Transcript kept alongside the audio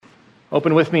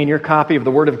Open with me in your copy of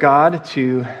the Word of God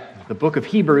to the book of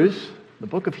Hebrews. The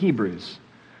book of Hebrews.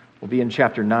 We'll be in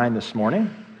chapter 9 this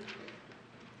morning.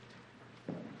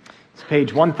 It's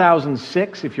page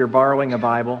 1006 if you're borrowing a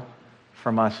Bible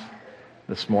from us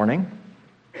this morning.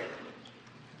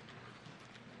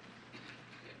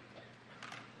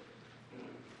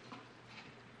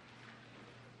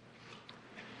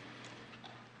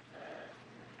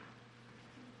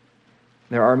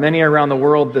 There are many around the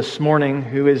world this morning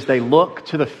who, as they look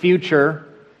to the future,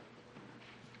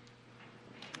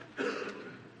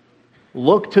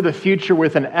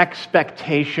 with an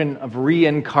expectation of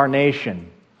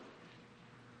reincarnation.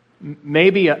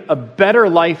 Maybe a better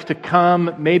life to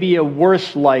come, maybe a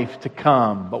worse life to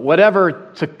come, but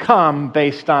whatever to come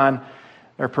based on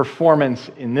their performance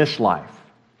in this life.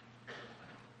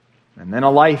 And then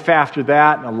a life after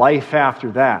that, and a life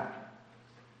after that.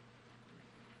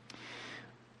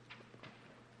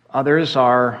 Others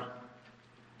are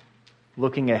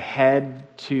looking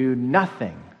ahead to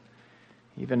nothing.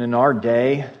 Even in our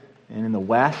day and in the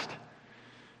West,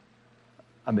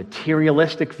 a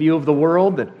materialistic view of the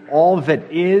world, that all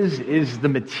that is the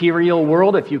material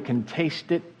world. If you can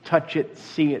taste it, touch it,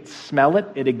 see it, smell it,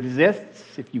 it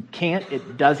exists. If you can't,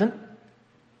 it doesn't.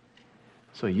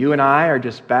 So you and I are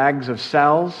just bags of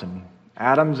cells and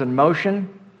atoms in motion.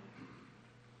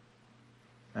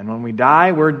 And when we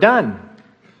die, we're done.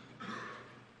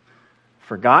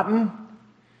 Forgotten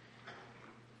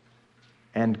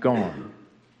and gone.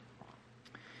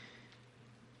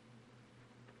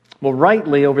 Well,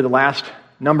 rightly, over the last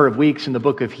number of weeks in the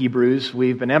book of Hebrews,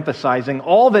 we've been emphasizing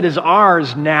all that is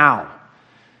ours now.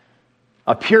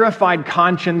 A purified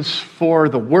conscience for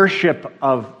the worship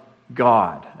of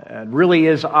God. It really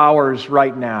is ours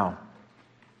right now.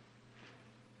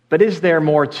 But is there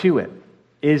more to it?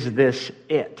 Is this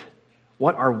it?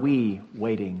 What are we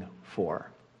waiting for?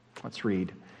 Let's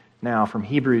read now from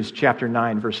Hebrews chapter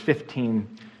 9, verse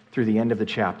 15 through the end of the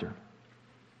chapter.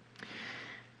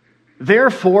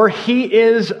 Therefore, he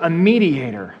is a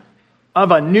mediator of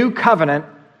a new covenant,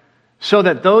 so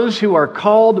that those who are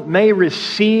called may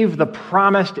receive the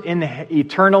promised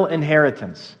eternal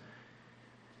inheritance.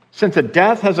 Since a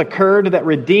death has occurred that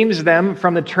redeems them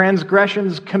from the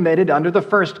transgressions committed under the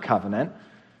first covenant,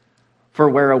 for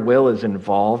where a will is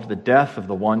involved, the death of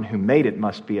the one who made it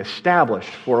must be established.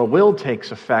 For a will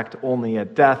takes effect only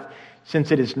at death,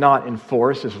 since it is not in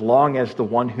force as long as the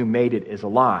one who made it is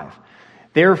alive.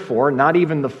 Therefore, not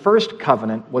even the first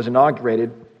covenant was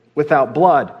inaugurated without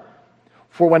blood.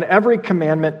 For when every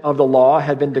commandment of the law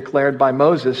had been declared by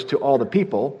Moses to all the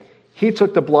people, he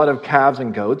took the blood of calves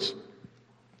and goats,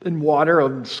 and water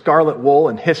of scarlet wool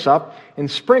and hyssop, and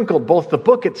sprinkled both the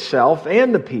book itself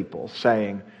and the people,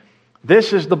 saying,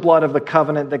 "This is the blood of the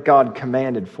covenant that God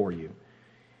commanded for you."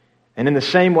 And in the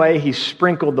same way, he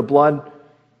sprinkled with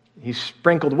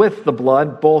the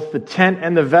blood both the tent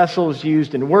and the vessels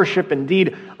used in worship.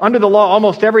 Indeed, under the law,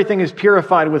 almost everything is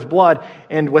purified with blood,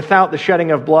 and without the shedding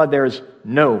of blood, there is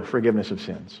no forgiveness of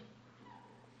sins.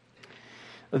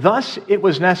 Thus, it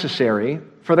was necessary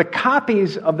for the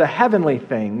copies of the heavenly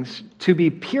things to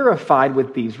be purified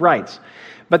with these rites,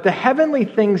 but the heavenly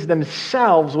things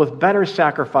themselves with better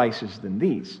sacrifices than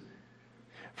these.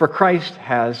 For Christ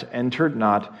has entered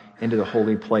not into the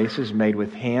holy places made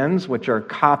with hands, which are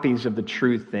copies of the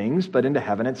true things, but into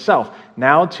heaven itself,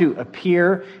 now to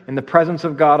appear in the presence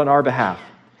of God on our behalf.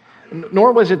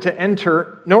 Nor was it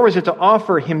to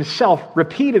offer himself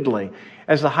repeatedly,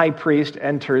 as the high priest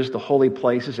enters the holy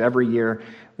places every year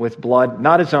with blood,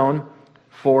 not his own,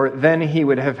 for then he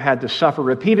would have had to suffer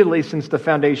repeatedly since the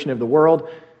foundation of the world.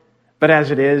 But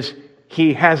as it is,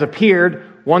 he has appeared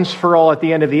once for all at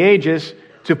the end of the ages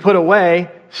to put away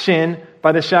sin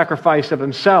by the sacrifice of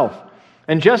himself.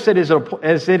 And just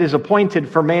as it is appointed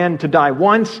for man to die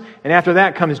once, and after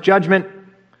that comes judgment,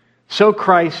 so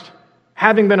Christ,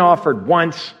 having been offered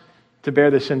once to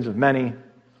bear the sins of many,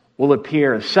 will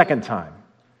appear a second time,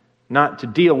 not to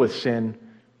deal with sin,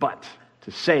 but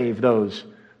to save those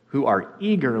who are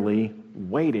eagerly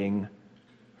waiting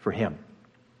for him.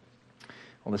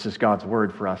 Well, this is God's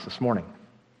word for us this morning.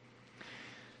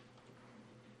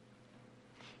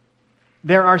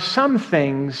 There are some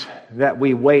things that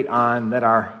we wait on that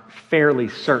are fairly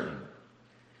certain.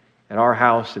 At our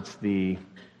house, it's the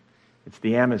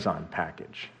Amazon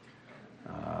package.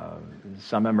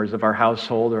 Some members of our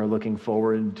household are looking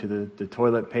forward to the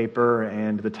toilet paper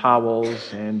and the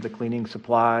towels and the cleaning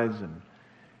supplies. And,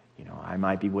 I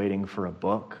might be waiting for a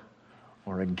book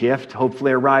or a gift.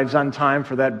 Hopefully arrives on time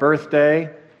for that birthday.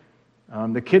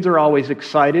 The kids are always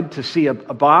excited to see a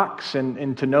box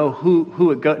and to know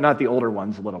who it goes. Not the older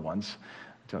ones, the little ones,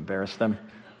 to embarrass them.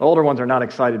 The older ones are not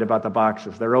excited about the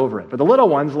boxes. They're over it. But the little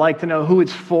ones like to know who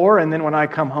it's for, and then when I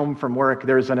come home from work,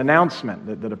 there's an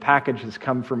announcement that a package has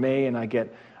come for me, and I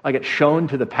get shown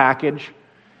to the package.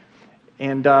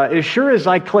 And as sure as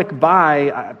I click buy,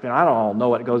 I don't know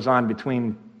what goes on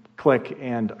between click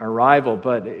and arrival,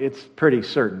 but it's pretty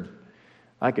certain.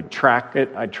 I could track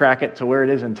it. I track it to where it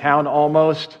is in town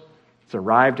almost. It's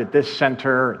arrived at this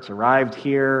center. It's arrived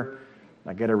here.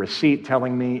 I get a receipt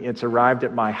telling me it's arrived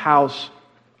at my house.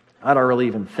 I don't really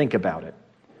even think about it.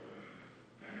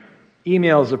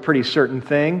 Email is a pretty certain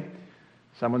thing.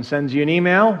 Someone sends you an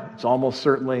email, it's almost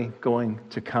certainly going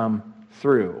to come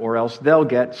through, or else they'll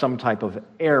get some type of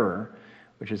error,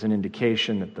 which is an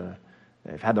indication that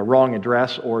they've had the wrong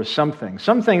address or something.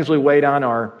 Some things we wait on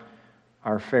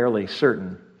are fairly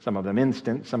certain. Some of them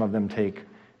instant, some of them take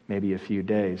maybe a few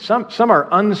days. Some are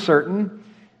uncertain.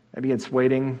 Maybe it's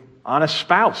waiting on a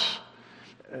spouse.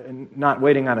 Not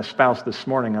waiting on a spouse this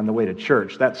morning on the way to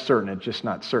church. That's certain. It's just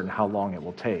not certain how long it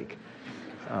will take.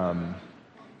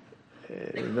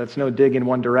 That's no dig in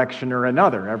one direction or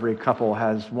another. Every couple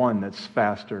has one that's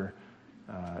faster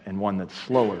and one that's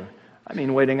slower. I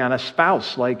mean, waiting on a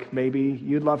spouse, like maybe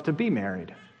you'd love to be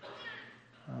married.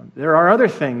 There are other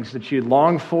things that you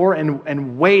long for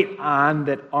and wait on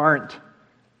that aren't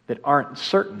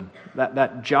certain.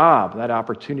 That job, that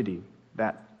opportunity,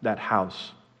 that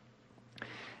house.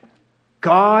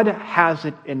 God has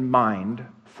it in mind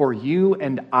for you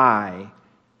and I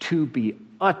to be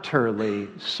utterly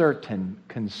certain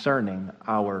concerning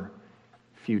our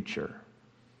future,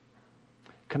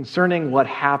 concerning what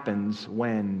happens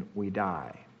when we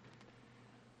die.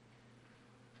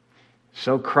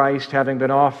 So Christ, having been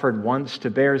offered once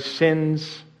to bear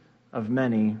sins of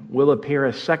many, will appear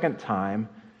a second time,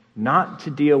 not to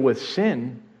deal with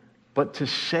sin, but to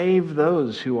save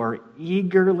those who are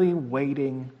eagerly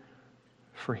waiting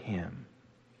for Him.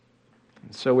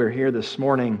 And so we're here this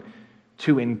morning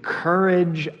to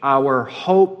encourage our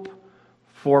hope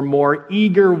for more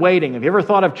eager waiting. Have you ever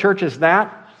thought of church as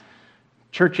that?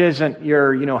 Church isn't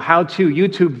your, how-to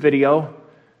YouTube video,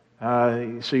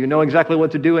 so you know exactly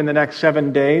what to do in the next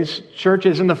 7 days. Church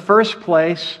is, in the first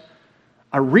place,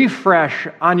 a refresh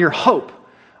on your hope,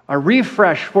 a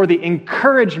refresh for the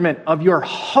encouragement of your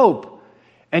hope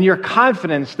and your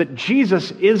confidence that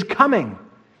Jesus is coming,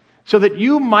 so that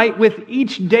you might, with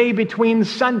each day between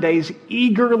Sundays,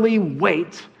 eagerly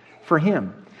wait for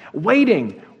Him.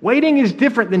 Waiting is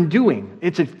different than doing.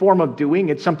 It's a form of doing.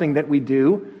 It's something that we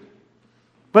do.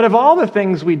 But of all the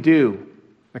things we do,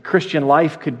 the Christian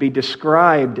life could be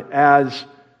described as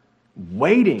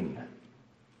waiting.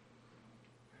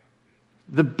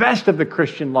 The best of the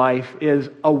Christian life is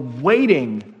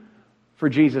awaiting for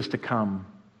Jesus to come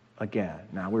again.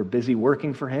 Now, we're busy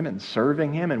working for Him and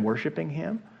serving Him and worshiping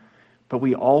Him, but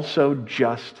we also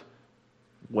just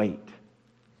wait,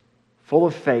 full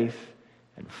of faith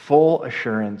and full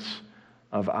assurance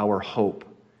of our hope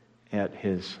at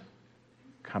His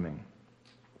coming.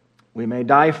 We may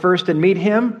die first and meet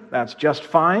Him. That's just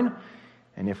fine.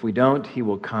 And if we don't, He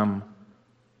will come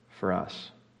for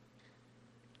us.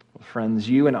 Well, friends,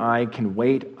 you and I can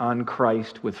wait on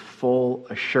Christ with full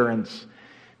assurance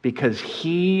because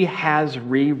He has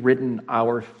rewritten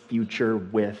our future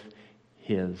with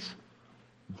His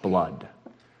blood.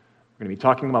 We're going to be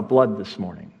talking about blood this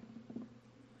morning.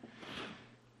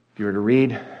 If you were to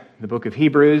read the book of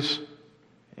Hebrews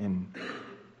and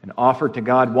offer to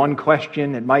God one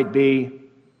question, it might be,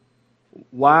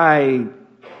 why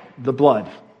the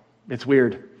blood? It's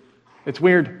weird. It's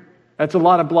weird. That's a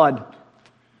lot of blood.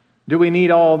 Do we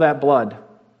need all that blood?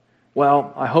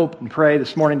 Well, I hope and pray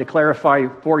this morning to clarify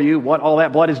for you what all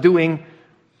that blood is doing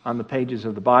on the pages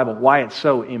of the Bible, why it's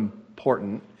so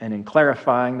important, and in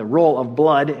clarifying the role of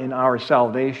blood in our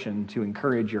salvation to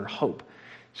encourage your hope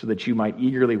so that you might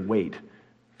eagerly wait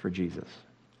for Jesus.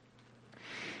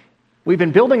 We've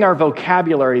been building our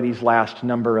vocabulary these last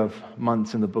number of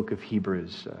months in the book of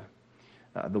Hebrews.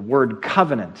 The word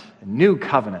covenant, a new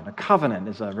covenant. A covenant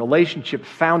is a relationship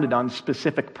founded on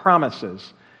specific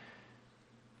promises.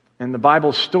 And the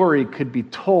Bible story could be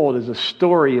told as a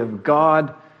story of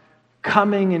God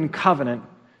coming in covenant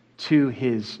to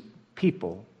His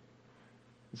people.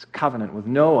 His covenant with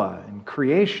Noah in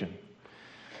creation.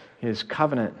 His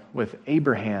covenant with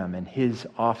Abraham and his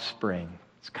offspring.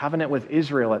 His covenant with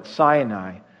Israel at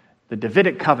Sinai. The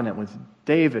Davidic covenant with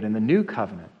David and the new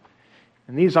covenant.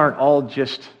 And these aren't all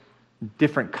just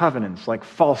different covenants like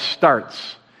false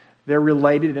starts. They're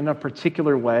related in a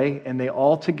particular way, and they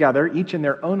all together, each in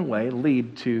their own way,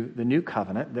 lead to the new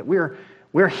covenant that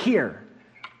we're here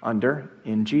under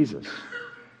in Jesus.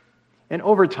 And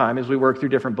over time, as we work through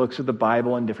different books of the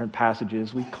Bible and different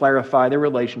passages, we clarify the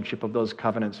relationship of those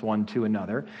covenants one to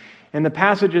another. In the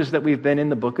passages that we've been in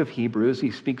the book of Hebrews,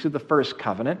 he speaks of the first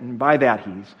covenant, and by that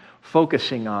he's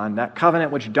focusing on that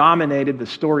covenant which dominated the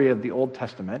story of the Old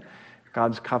Testament,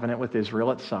 God's covenant with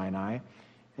Israel at Sinai.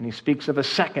 And he speaks of a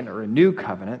second or a new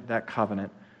covenant, that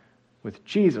covenant with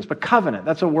Jesus. But covenant,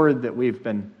 that's a word that we've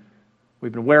been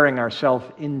wearing ourselves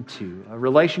into, a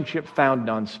relationship founded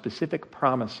on specific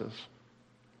promises.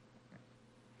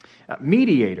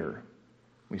 Mediator,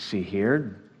 we see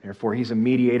here, therefore he's a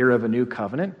mediator of a new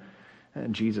covenant.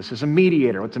 And Jesus is a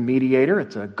mediator. What's a mediator?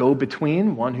 It's a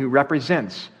go-between, one who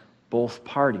represents both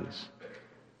parties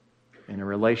in a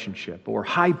relationship. Or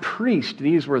high priest,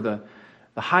 these were the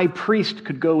high priest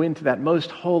could go into that most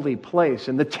holy place.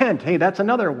 And the tent, hey, that's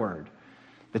another word.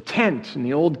 The tent in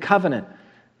the old covenant,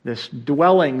 this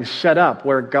dwelling set up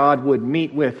where God would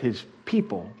meet with his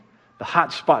people, the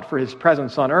hot spot for his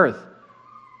presence on earth.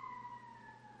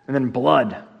 And then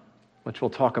blood, which we'll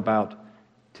talk about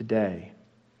today.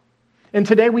 And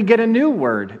today we get a new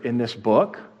word in this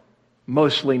book,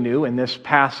 mostly new in this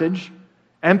passage,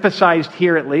 emphasized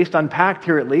here at least, unpacked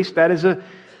here at least. That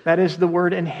is the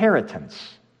word inheritance.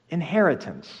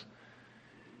 Inheritance.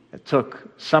 It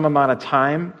took some amount of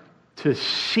time to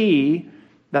see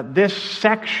that this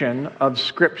section of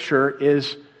Scripture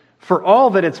is, for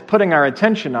all that it's putting our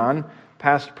attention on,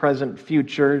 past, present,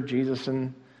 future, Jesus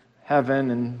in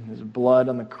heaven and his blood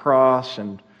on the cross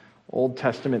and Old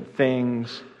Testament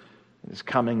things, is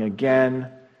coming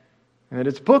again, and that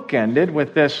it's bookended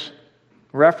with this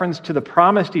reference to the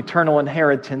promised eternal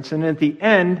inheritance, and at the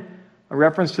end, a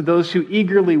reference to those who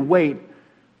eagerly wait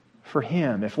for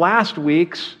him. If last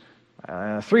week's,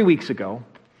 3 weeks ago,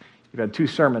 we've had 2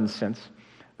 sermons since,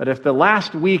 but if the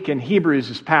last week in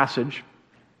Hebrews' passage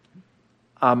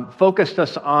focused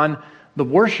us on the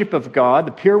worship of God,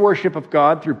 the pure worship of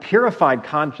God through purified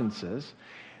consciences,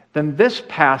 then this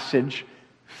passage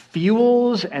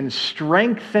fuels and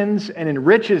strengthens and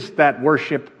enriches that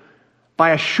worship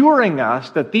by assuring us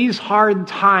that these hard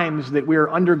times that we are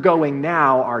undergoing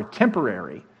now are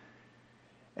temporary,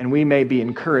 and we may be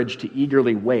encouraged to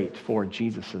eagerly wait for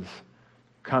Jesus'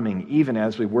 coming, even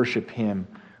as we worship him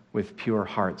with pure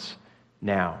hearts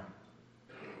now.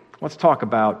 Let's talk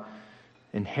about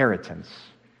inheritance.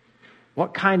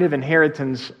 What kind of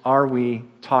inheritance are we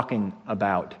talking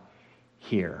about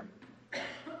here?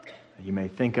 You may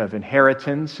think of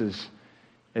inheritance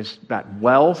as that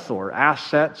wealth or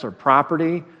assets or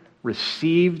property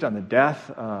received on the death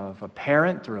of a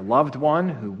parent or a loved one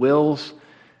who wills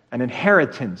an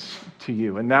inheritance to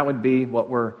you. And that would be what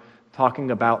we're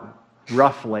talking about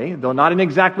roughly, though not in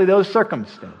exactly those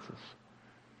circumstances.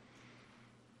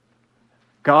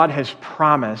 God has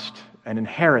promised an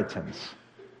inheritance,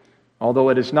 although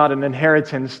it is not an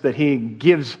inheritance that he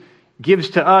gives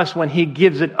to us when he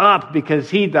gives it up because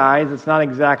he dies. It's not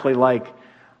exactly like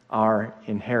our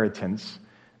inheritance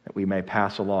that we may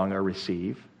pass along or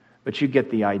receive. But you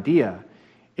get the idea.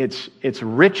 It's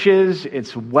riches,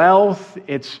 it's wealth,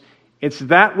 it's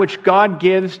that which God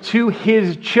gives to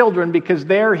his children because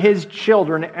they're his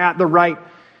children at the right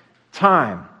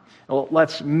time. Well,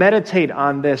 let's meditate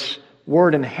on this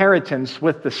word inheritance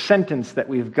with the sentence that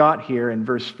we've got here in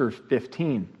verse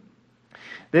 15.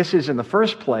 This is, in the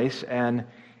first place, an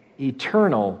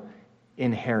eternal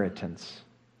inheritance.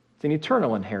 It's an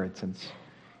eternal inheritance.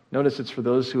 Notice it's for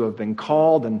those who have been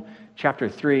called. In chapter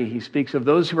 3, he speaks of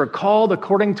those who are called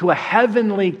according to a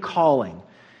heavenly calling.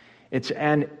 It's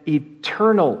an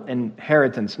eternal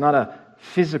inheritance, not a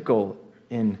physical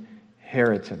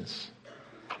inheritance.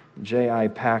 J.I.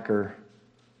 Packer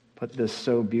put this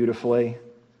so beautifully,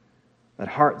 that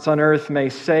hearts on earth may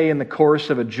say in the course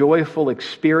of a joyful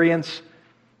experience,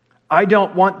 I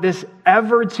don't want this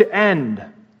ever to end,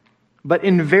 but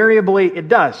invariably it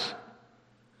does.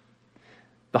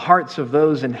 The hearts of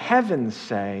those in heaven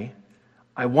say,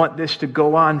 I want this to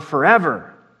go on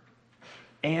forever,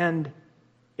 and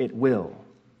it will.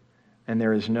 And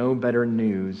there is no better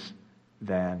news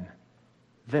than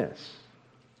this.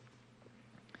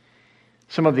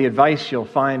 Some of the advice you'll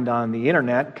find on the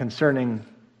internet concerning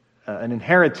an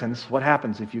inheritance, what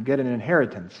happens if you get an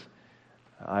inheritance?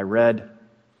 I read,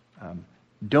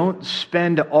 don't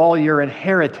spend all your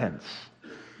inheritance.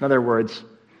 In other words,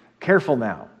 careful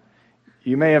now.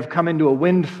 You may have come into a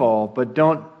windfall, but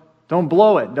don't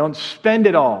blow it. Don't spend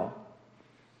it all.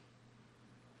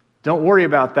 Don't worry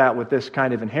about that with this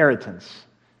kind of inheritance.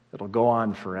 It'll go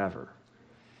on forever.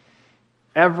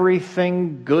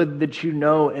 Everything good that you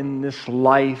know in this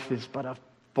life is but a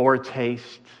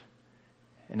foretaste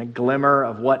and a glimmer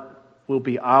of what will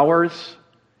be ours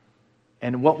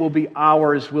and what will be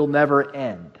ours will never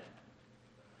end.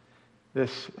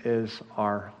 This is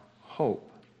our hope.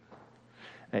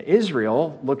 Now,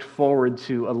 Israel looked forward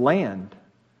to a land.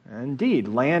 Indeed,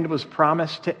 land was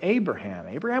promised to Abraham.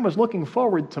 Abraham was looking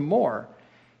forward to more.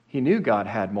 He knew God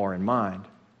had more in mind.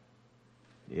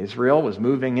 Israel was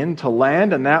moving into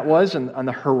land, and that was on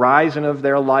the horizon of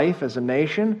their life as a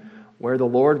nation, where the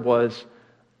Lord was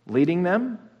leading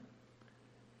them.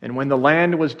 And when the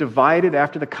land was divided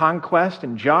after the conquest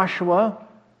in Joshua,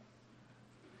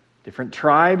 different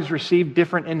tribes received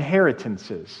different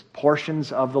inheritances,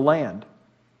 portions of the land.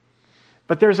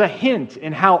 But there's a hint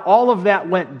in how all of that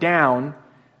went down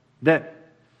that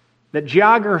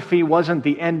geography wasn't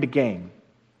the end game.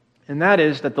 And that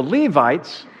is that the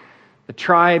Levites, the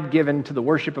tribe given to the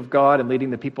worship of God and leading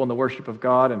the people in the worship of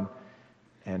God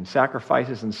and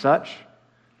sacrifices and such,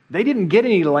 they didn't get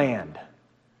any land.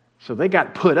 So they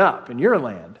got put up in your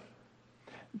land.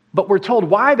 But we're told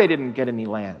why they didn't get any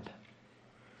land.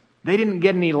 They didn't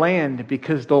get any land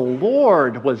because the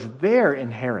Lord was their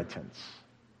inheritance.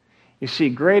 You see,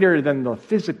 greater than the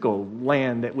physical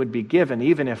land that would be given,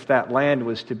 even if that land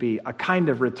was to be a kind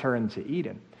of return to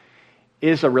Eden,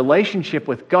 is a relationship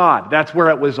with God. That's where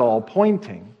it was all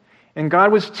pointing. And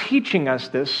God was teaching us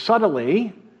this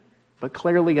subtly, but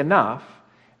clearly enough,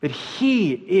 that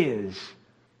He is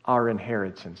our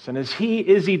inheritance. And as He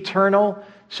is eternal,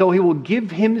 so He will give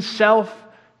Himself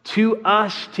to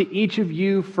us, to each of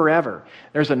you forever.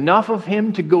 There's enough of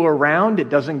Him to go around. It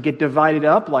doesn't get divided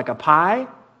up like a pie.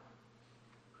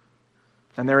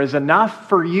 And there is enough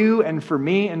for you and for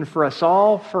me and for us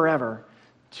all forever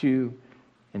to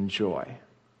enjoy.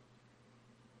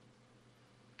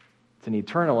 It's an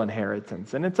eternal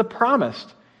inheritance, and it's a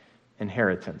promised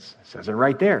inheritance. It says it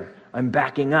right there. I'm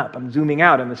backing up. I'm zooming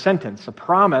out in the sentence. A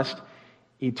promised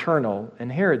eternal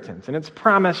inheritance. And it's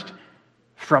promised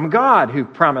from God who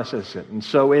promises it. And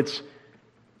so it's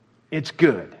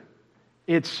good.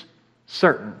 It's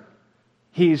certain.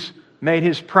 He's made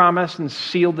His promise and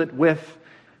sealed it with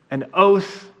an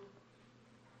oath.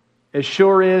 As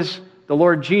sure as the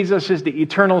Lord Jesus is the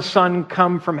eternal Son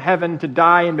come from heaven to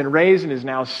die and been raised and is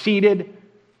now seated,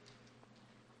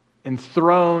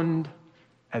 enthroned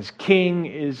as King,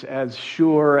 is as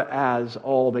sure as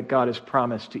all that God has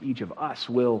promised to each of us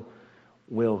will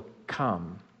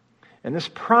come. And this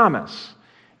promise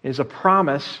is a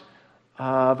promise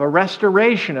of a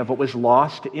restoration of what was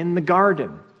lost in the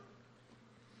garden.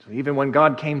 So even when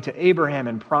God came to Abraham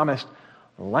and promised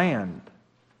land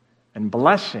and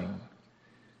blessing,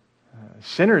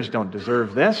 sinners don't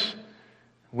deserve this.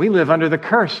 We live under the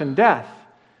curse and death.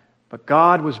 But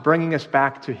God was bringing us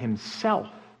back to Himself.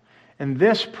 And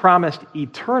this promised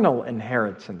eternal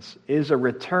inheritance is a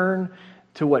return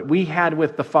to what we had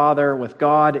with the Father, with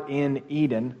God in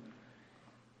Eden,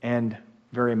 and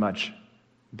very much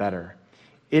better.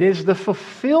 It is the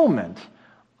fulfillment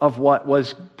of what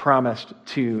was promised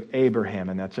to Abraham,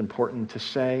 and that's important to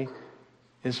say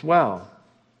as well.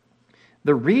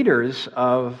 The readers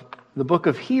of the book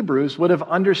of Hebrews would have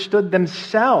understood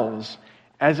themselves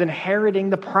as inheriting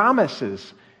the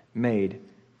promises made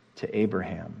to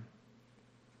Abraham.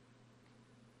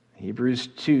 Hebrews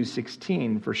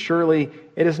 2:16, for surely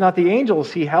it is not the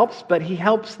angels He helps, but He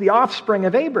helps the offspring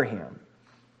of Abraham.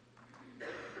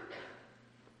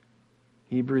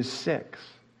 Hebrews 6,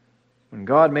 when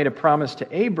God made a promise to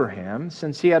Abraham,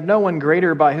 since He had no one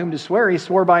greater by whom to swear, He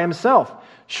swore by Himself,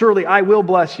 surely I will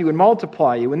bless you and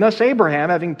multiply you. And thus Abraham,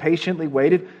 having patiently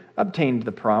waited, obtained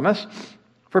the promise.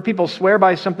 For people swear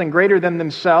by something greater than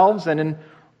themselves, and in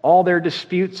all their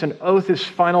disputes an oath is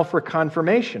final for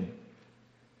confirmation.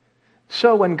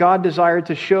 So when God desired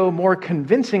to show more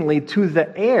convincingly to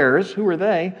the heirs, who were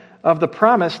they, of the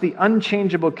promise, the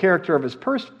unchangeable character of His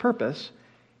purpose,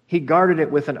 He guarded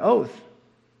it with an oath,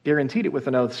 guaranteed it with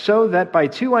an oath, so that by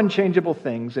two unchangeable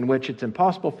things in which it's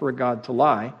impossible for a God to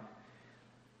lie,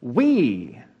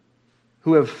 we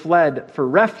who have fled for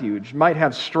refuge might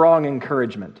have strong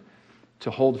encouragement to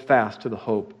hold fast to the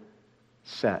hope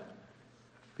set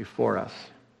before us.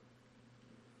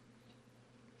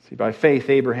 See, by faith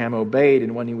Abraham obeyed,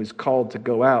 and when he was called to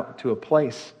go out to a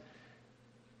place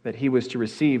that he was to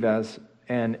receive as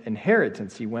an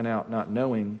inheritance, he went out not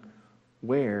knowing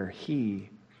where he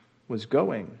was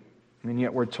going. And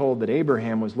yet we're told that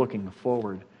Abraham was looking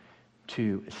forward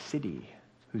to a city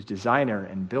whose designer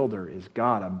and builder is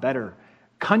God, a better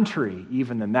country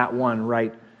even than that one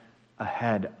right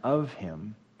ahead of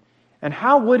him. And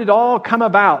how would it all come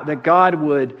about that God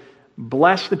would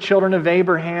bless the children of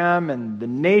Abraham and the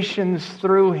nations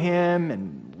through him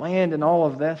and land and all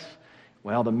of this?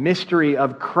 Well, the mystery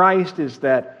of Christ is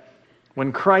that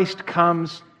when Christ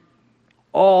comes,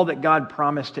 All that God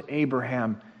promised to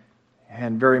Abraham,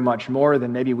 and very much more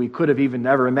than maybe we could have even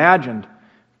ever imagined,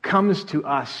 comes to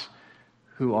us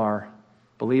who are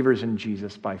believers in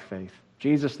Jesus by faith.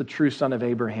 Jesus, the true son of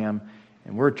Abraham,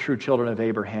 and we're true children of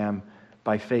Abraham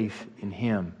by faith in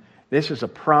him. This is a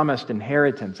promised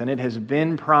inheritance, and it has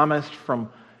been promised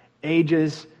from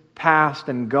ages past,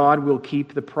 and God will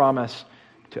keep the promise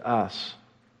to us.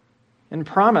 And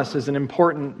promise is an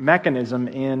important mechanism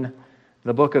in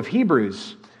the book of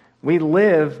Hebrews. We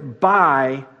live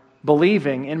by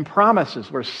believing in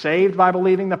promises. We're saved by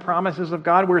believing the promises of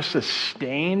God. We're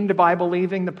sustained by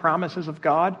believing the promises of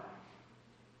God.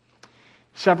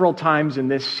 Several times in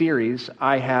this series,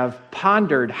 I have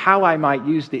pondered how I might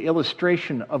use the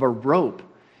illustration of a rope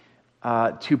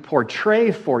to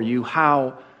portray for you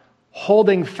how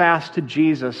holding fast to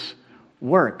Jesus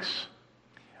works.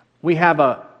 We have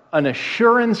an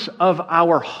assurance of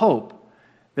our hope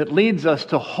that leads us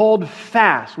to hold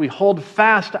fast. We hold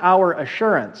fast our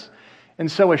assurance.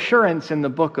 And so assurance in the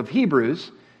book of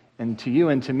Hebrews, and to you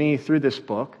and to me through this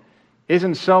book,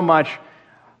 isn't so much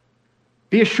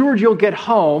be assured you'll get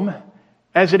home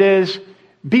as it is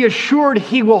be assured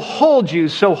he will hold you,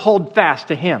 so hold fast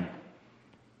to him.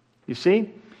 You see?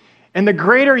 And the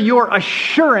greater your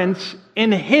assurance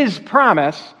in his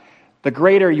promise, the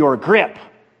greater your grip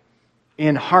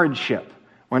in hardship.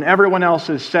 When everyone else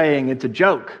is saying it's a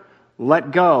joke,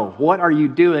 let go. What are you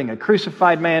doing? A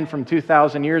crucified man from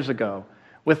 2,000 years ago.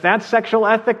 With that sexual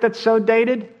ethic that's so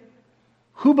dated,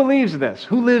 who believes this?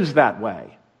 Who lives that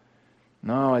way?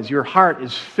 No, as your heart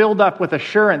is filled up with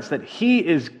assurance that he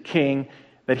is king,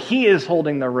 that he is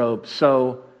holding the rope,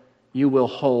 so you will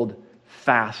hold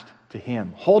fast to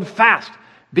him. Hold fast.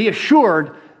 Be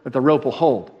assured that the rope will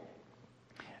hold.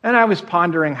 And I was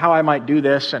pondering how I might do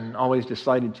this and always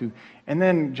decided to. And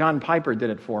then John Piper did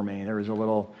it for me. There was a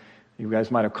little, you guys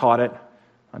might have caught it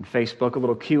on Facebook, a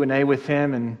little Q&A with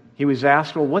him. And he was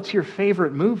asked, well, what's your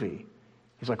favorite movie?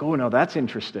 He's like, oh, no, that's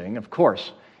interesting. Of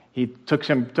course. He took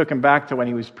him back to when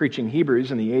he was preaching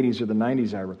Hebrews in the 80s or the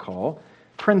 90s, I recall.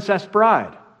 Princess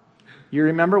Bride. You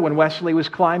remember when Wesley was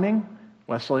climbing?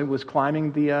 Wesley was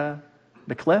climbing the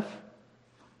cliff.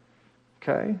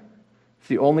 Okay. It's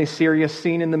the only serious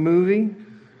scene in the movie.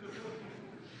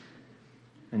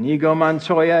 Inigo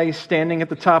Montoya is standing at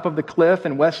the top of the cliff,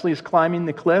 and Wesley is climbing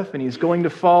the cliff, and he's going to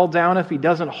fall down if he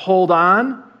doesn't hold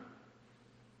on.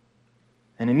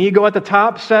 And Inigo at the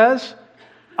top says,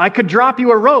 I could drop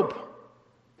you a rope.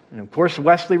 And of course,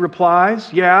 Wesley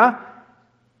replies, yeah.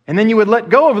 And then you would let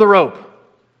go of the rope.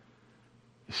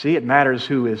 You see, it matters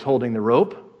who is holding the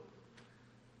rope,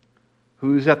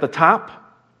 who's at the top.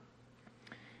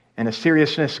 And a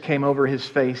seriousness came over his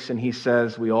face, and he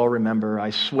says, we all remember,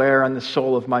 I swear on the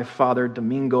soul of my father,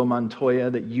 Domingo Montoya,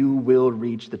 that you will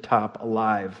reach the top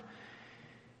alive.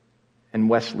 And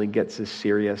Wesley gets as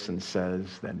serious and says,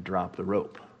 then drop the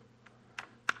rope.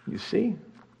 You see?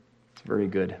 It's a very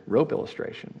good rope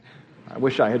illustration. I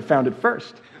wish I had found it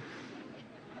first.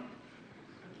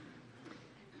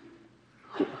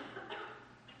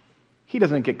 He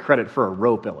doesn't get credit for a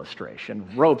rope illustration.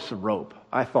 Rope's a rope.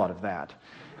 I thought of that.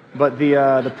 But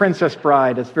the Princess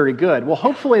Bride is very good. Well,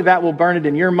 hopefully that will burn it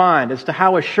in your mind as to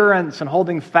how assurance and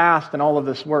holding fast and all of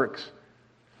this works.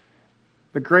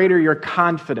 The greater your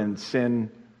confidence in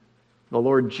the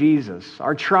Lord Jesus,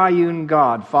 our triune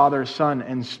God, Father, Son,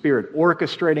 and Spirit,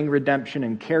 orchestrating redemption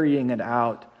and carrying it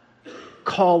out,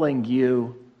 calling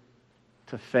you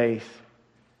to faith,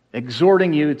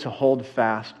 exhorting you to hold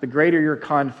fast. The greater your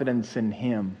confidence in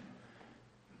him,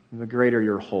 the greater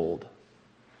your hold.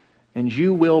 And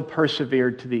you will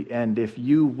persevere to the end if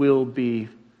you will be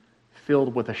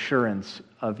filled with assurance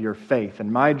of your faith.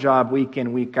 And my job week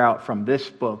in, week out from this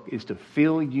book is to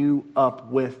fill you up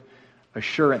with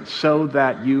assurance so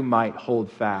that you might hold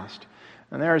fast.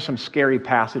 And there are some scary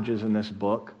passages in this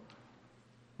book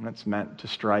that's meant to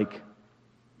strike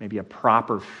maybe a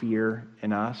proper fear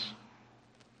in us.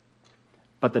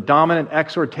 But the dominant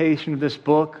exhortation of this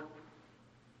book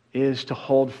is to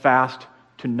hold fast,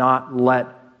 to not let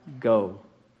go,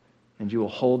 and you will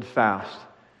hold fast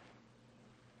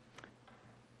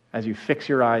as you fix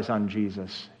your eyes on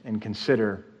Jesus and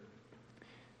consider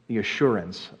the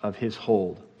assurance of his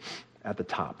hold at the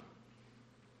top.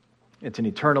 It's an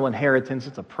eternal inheritance.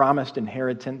 It's a promised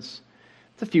inheritance.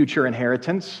 It's a future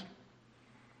inheritance.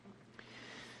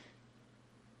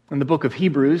 In the book of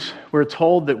Hebrews, we're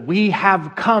told that we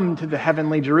have come to the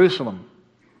heavenly Jerusalem,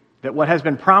 that what has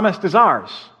been promised is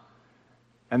ours,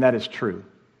 and that is true.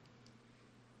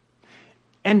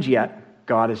 And yet,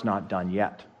 God is not done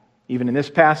yet. Even in this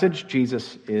passage,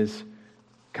 Jesus is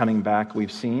coming back,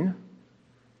 we've seen.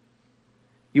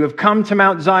 You have come to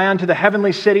Mount Zion, to the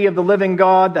heavenly city of the living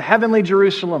God, the heavenly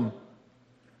Jerusalem.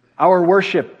 Our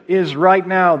worship is right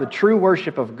now the true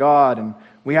worship of God, and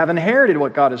we have inherited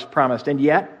what God has promised. And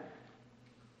yet,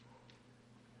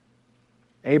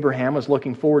 Abraham was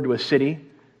looking forward to a city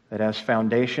that has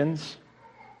foundations.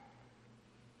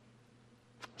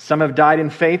 Some have died in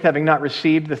faith, having not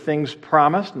received the things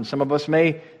promised, and some of us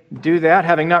may do that,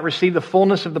 having not received the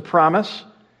fullness of the promise.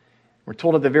 We're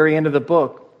told at the very end of the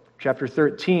book, chapter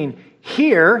 13,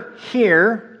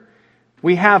 here,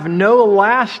 we have no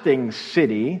lasting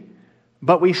city,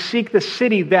 but we seek the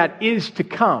city that is to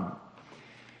come.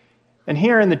 And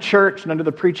here in the church and under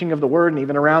the preaching of the word and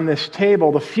even around this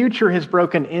table, the future has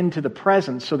broken into the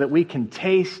present so that we can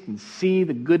taste and see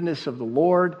the goodness of the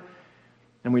Lord,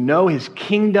 and we know His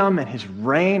kingdom and His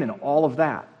reign and all of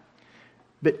that.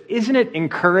 But isn't it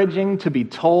encouraging to be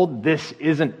told this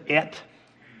isn't it?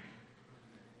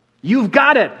 You've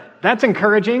got it. That's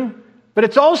encouraging. But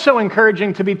it's also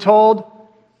encouraging to be told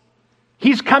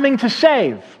He's coming to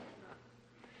save.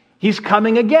 He's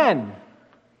coming again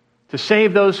to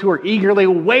save those who are eagerly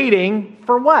waiting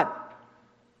for what?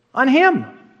 On Him.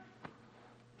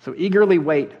 So eagerly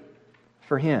wait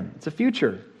for Him. It's a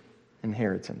future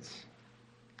inheritance.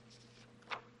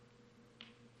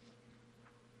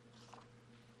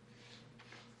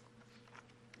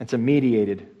 It's a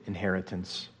mediated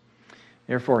inheritance.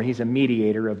 Therefore, He's a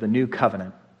mediator of the new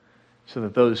covenant so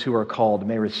that those who are called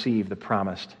may receive the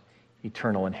promised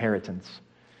eternal inheritance.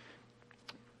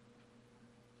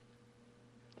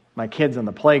 My kids on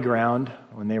the playground,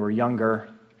 when they were younger,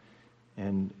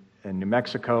 in New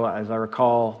Mexico, as I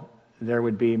recall, there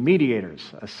would be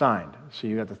mediators assigned. So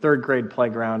you got the third grade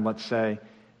playground, let's say,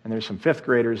 and there's some fifth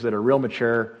graders that are real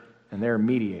mature, and they're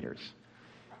mediators.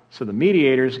 So the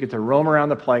mediators get to roam around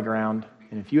the playground,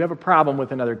 and if you have a problem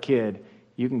with another kid,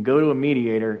 you can go to a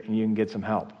mediator and you can get some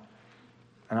help.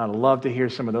 And I'd love to hear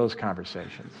some of those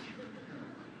conversations.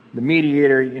 The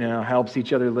mediator, helps each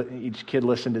kid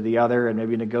listen to the other and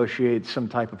maybe negotiate some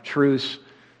type of truce,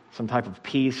 some type of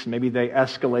peace. Maybe they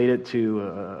escalate it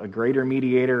to a greater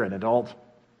mediator, an adult.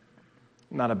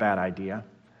 Not a bad idea.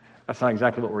 That's not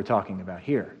exactly what we're talking about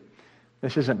here.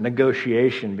 This isn't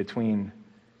negotiation between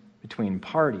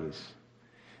parties.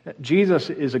 Jesus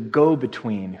is a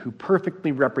go-between who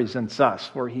perfectly represents us,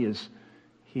 for he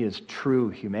is true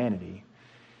humanity.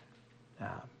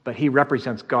 But He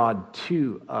represents God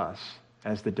to us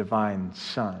as the divine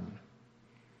Son.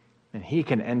 And He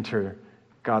can enter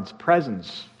God's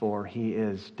presence, for He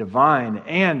is divine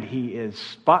and He is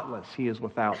spotless. He is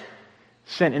without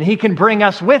sin. And He can bring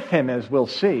us with Him, as we'll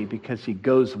see, because He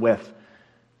goes with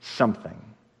something.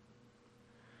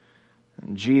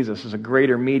 And Jesus is a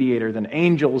greater mediator than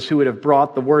angels who would have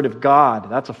brought the Word of God.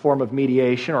 That's a form of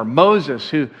mediation. Or Moses,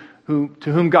 to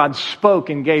whom God spoke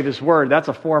and gave His word. That's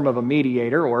a form of a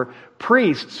mediator. Or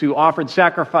priests who offered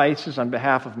sacrifices on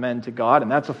behalf of men to God, and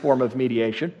that's a form of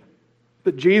mediation.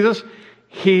 But Jesus,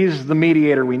 He's the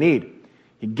mediator we need.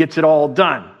 He gets it all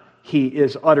done. He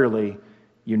is utterly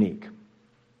unique.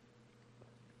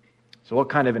 So what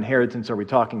kind of inheritance are we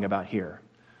talking about here?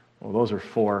 Well, those are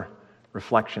 4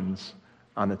 reflections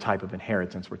on the type of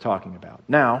inheritance we're talking about.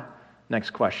 Now, next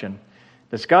question.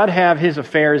 Does God have His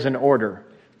affairs in order?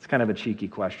 It's kind of a cheeky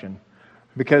question,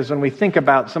 because when we think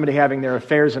about somebody having their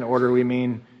affairs in order, we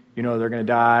mean, they're going to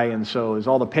die, and so is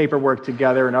all the paperwork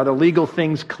together, and are the legal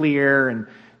things clear, and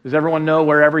does everyone know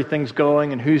where everything's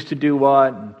going, and who's to do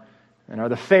what, and are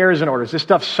the affairs in order? Is this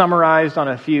stuff summarized on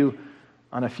a few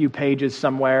pages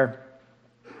somewhere?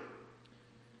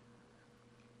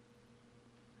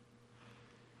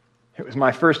 It was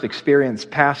my first experience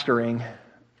pastoring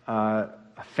a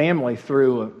family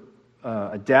through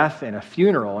a death and a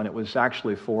funeral, and it was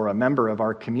actually for a member of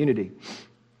our community.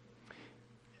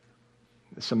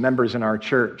 Some members in our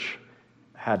church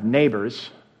had neighbors.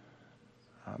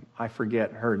 I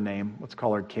forget her name. Let's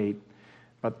call her Kate.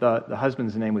 But the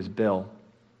husband's name was Bill.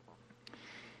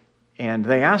 And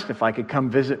they asked if I could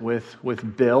come visit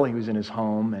with Bill. He was in his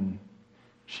home, and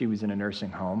she was in a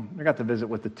nursing home. I got to visit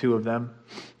with the two of them.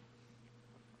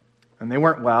 And they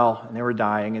weren't well, and they were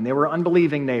dying, and they were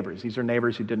unbelieving neighbors. These are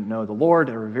neighbors who didn't know the Lord.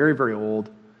 They were very, very old.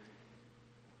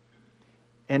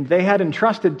 And they had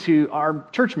entrusted to our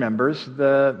church members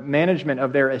the management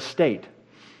of their estate.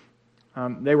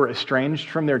 They were estranged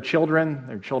from their children.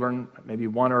 Their children, maybe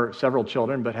one or several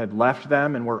children, but had left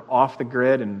them and were off the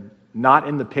grid and not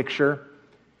in the picture.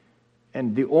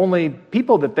 And the only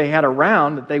people that they had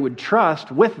around that they would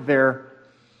trust with their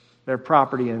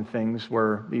property and things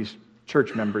were these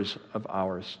church members of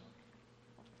ours.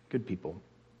 Good people.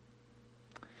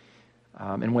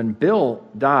 And when Bill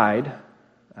died,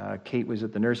 Kate was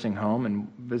at the nursing home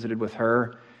and visited with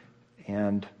her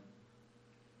and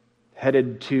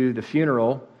headed to the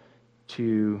funeral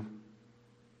to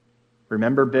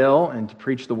remember Bill and to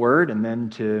preach the word and then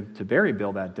to bury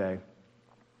Bill that day.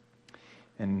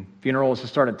 And funeral was to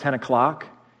start at 10 o'clock,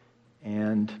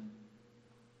 and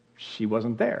she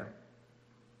wasn't there.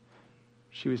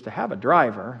 She was to have a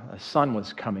driver. A son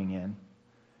was coming in.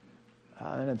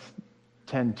 And it's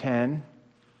 10:10, and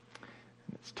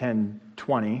it's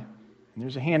 10:20, and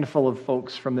there's a handful of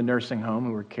folks from the nursing home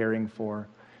who were caring for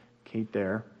Kate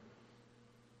there.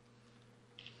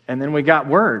 And then we got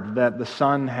word that the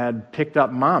son had picked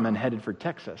up mom and headed for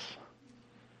Texas.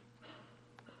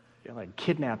 Like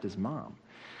kidnapped his mom.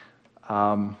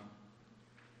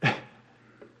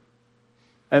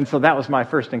 And so that was my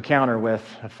first encounter with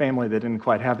a family that didn't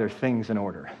quite have their things in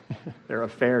order, their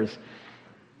affairs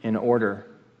in order.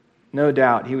 No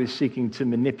doubt he was seeking to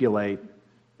manipulate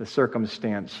the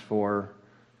circumstance for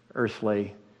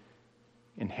earthly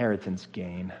inheritance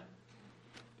gain,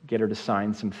 get her to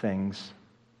sign some things,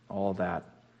 all that.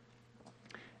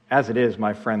 As it is,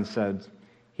 my friend said,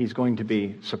 he's going to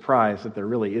be surprised that there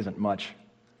really isn't much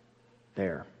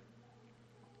there.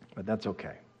 But that's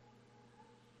okay.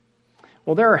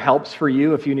 Well, there are helps for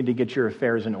you if you need to get your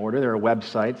affairs in order. There are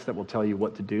websites that will tell you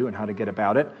what to do and how to get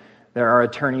about it. There are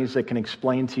attorneys that can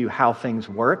explain to you how things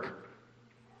work.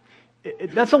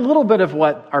 That's a little bit of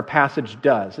what our passage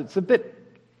does. It's a bit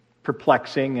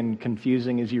perplexing and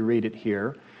confusing as you read it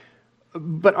here.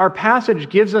 But our passage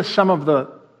gives us some of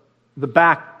the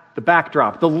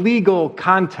backdrop, the legal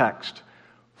context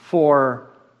for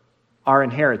our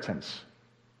inheritance.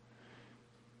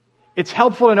 It's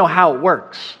helpful to know how it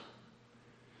works.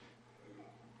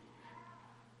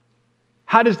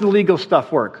 How does the legal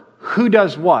stuff work? Who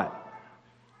does what?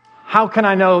 How can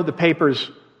I know the papers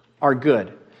are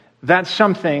good? That's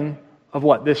something of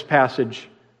what this passage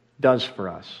does for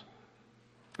us,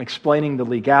 explaining the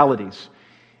legalities.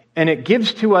 And it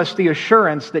gives to us the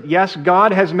assurance that, yes,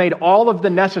 God has made all of the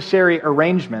necessary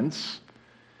arrangements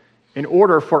in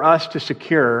order for us to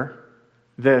secure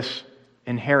this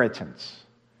inheritance.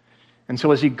 And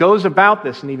so as he goes about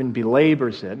this and even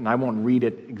belabors it, and I won't read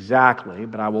it exactly,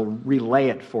 but I will relay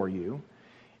it for you,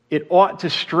 it ought to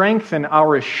strengthen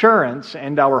our assurance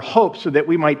and our hope so that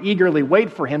we might eagerly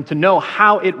wait for him to know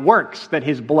how it works that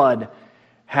his blood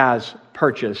has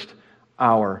purchased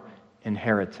our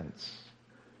inheritance.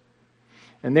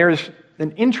 And there's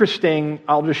an interesting,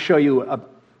 I'll just show you, I'll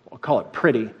call it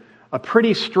a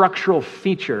pretty structural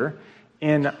feature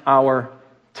in our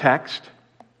text.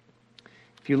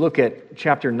 If you look at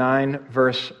chapter 9,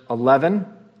 verse 11,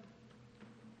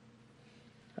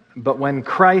 but when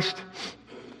Christ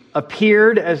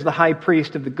appeared as the high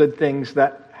priest of the good things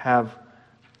that have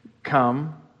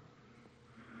come,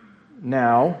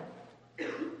 now,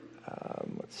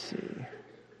 let's see.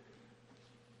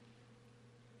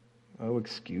 Oh,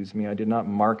 excuse me, I did not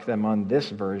mark them on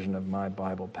this version of my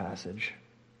Bible passage.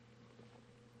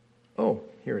 Oh,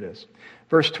 here it is.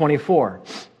 Verse 24.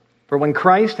 For when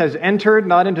Christ has entered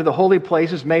not into the holy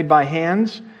places made by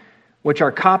hands, which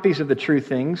are copies of the true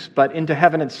things, but into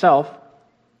heaven itself,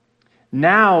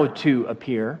 now to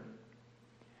appear.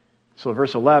 So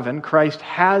verse 11, Christ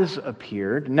has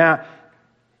appeared. Now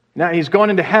he's gone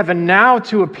into heaven, now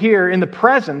to appear in the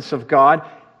presence of God,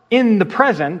 in the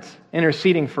present,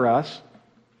 interceding for us.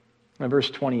 And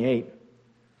verse 28,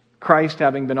 Christ,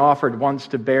 having been offered once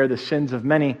to bear the sins of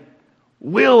many,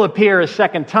 will appear a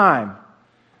second time.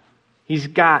 He's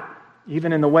got,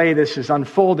 even in the way this is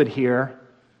unfolded here,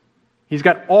 he's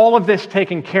got all of this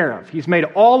taken care of. He's made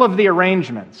all of the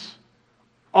arrangements.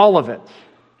 All of it.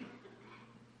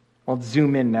 I'll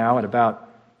zoom in now at about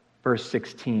verse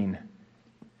 16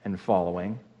 and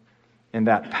following. And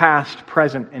that past,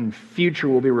 present, and future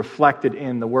will be reflected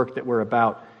in the work that we're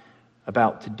about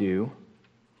to do.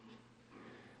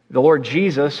 The Lord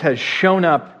Jesus has shown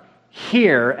up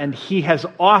here, and he's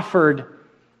offered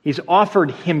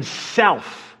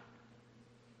himself.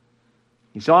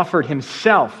 He's offered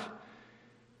himself.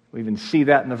 We even see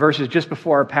that in the verses just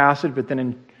before our passage, but then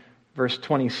in verse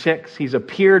 26, he's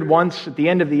appeared once at the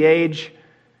end of the age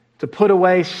to put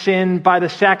away sin by the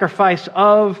sacrifice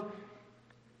of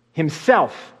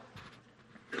himself.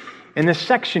 In this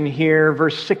section here,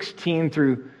 verse 16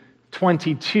 through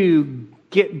 22,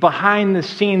 get behind the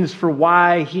scenes for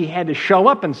why he had to show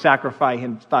up and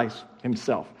sacrifice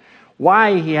himself,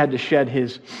 why he had to shed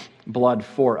his blood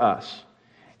for us.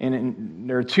 And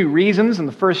there are two reasons. In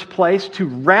the first place, to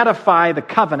ratify the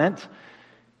covenant,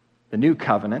 the new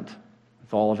covenant,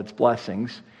 with all of its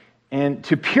blessings, and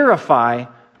to purify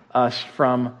us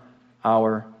from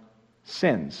our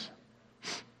sins.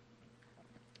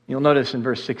 You'll notice in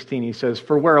verse 16 he says,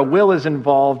 "For where a will is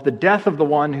involved, the death of the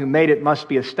one who made it must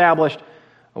be established.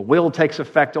 A will takes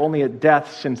effect only at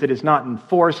death, since it is not in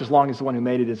force as long as the one who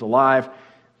made it is alive.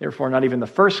 Therefore, not even the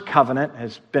first covenant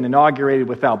has been inaugurated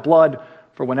without blood.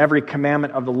 For when every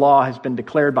commandment of the law has been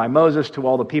declared by Moses to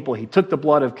all the people, he took the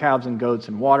blood of calves and goats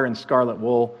and water and scarlet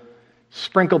wool,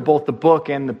 sprinkled both the book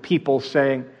and the people,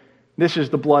 saying, 'This is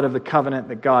the blood of the covenant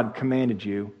that God commanded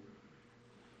you.'"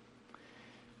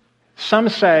 Some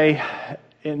say,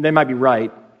 and they might be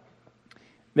right,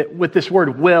 that with this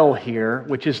word will here,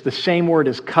 which is the same word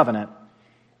as covenant,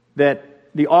 that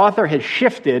the author has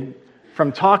shifted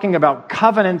from talking about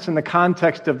covenants in the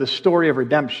context of the story of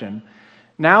redemption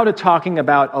now to talking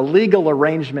about a legal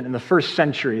arrangement in the first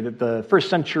century that the first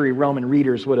century Roman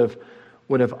readers would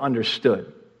have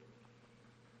understood.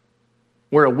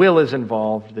 Where a will is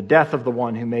involved, the death of the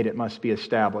one who made it must be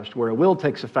established. Where a will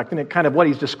takes effect, and it kind of what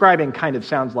he's describing kind of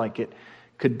sounds like it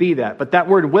could be that. But that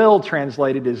word will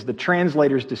translated is the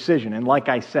translator's decision, and like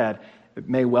I said, it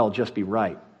may well just be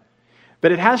right.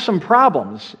 But it has some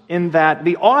problems in that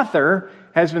the author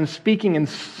has been speaking in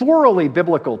thoroughly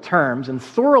biblical terms and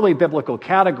thoroughly biblical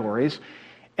categories,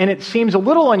 and it seems a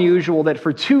little unusual that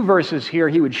for 2 verses here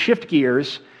he would shift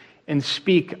gears and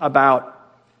speak about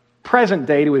present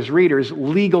day to his readers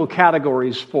legal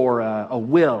categories for a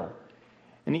will.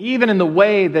 And even in the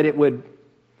way that it would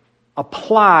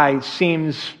apply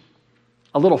seems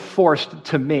a little forced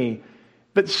to me.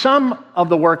 But some of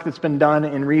the work that's been done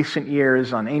in recent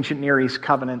years on ancient Near East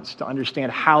covenants to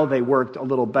understand how they worked a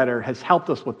little better has helped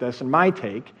us with this. And my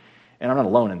take, and I'm not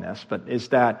alone in this, but is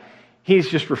that he's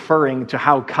just referring to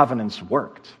how covenants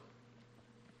worked.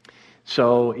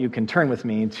 So you can turn with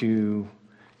me to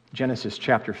Genesis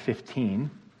chapter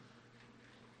 15.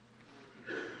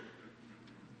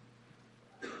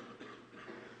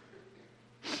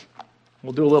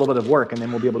 We'll do a little bit of work, and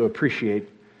then we'll be able to appreciate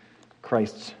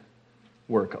Christ's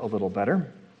work a little better.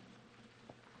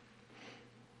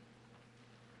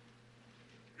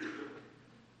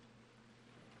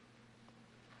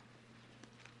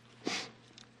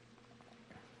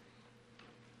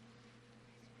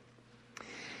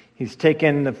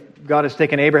 God has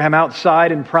taken Abraham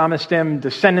outside and promised him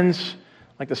descendants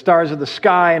like the stars of the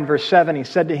sky. In verse 7, he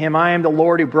said to him, "I am the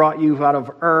Lord who brought you out of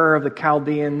Ur of the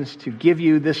Chaldeans to give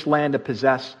you this land to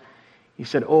possess." He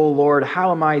said, "O Lord,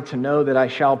 how am I to know that I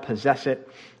shall possess it?"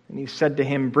 And he said to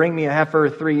him, "Bring me a heifer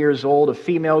 3 years old, a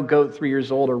female goat 3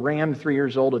 years old, a ram 3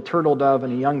 years old, a turtle dove,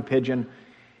 and a young pigeon."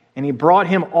 And he brought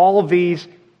him all these.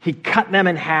 He cut them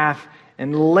in half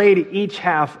and laid each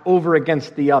half over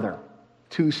against the other.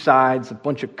 2 sides, a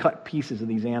bunch of cut pieces of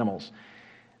these animals.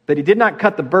 But he did not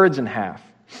cut the birds in half.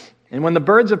 And when the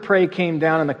birds of prey came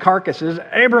down on the carcasses,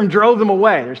 Abram drove them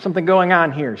away. There's something going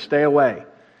on here. Stay away.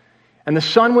 And the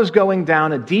sun was going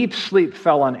down. A deep sleep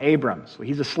fell on Abram. So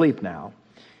he's asleep now.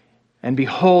 And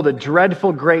behold, a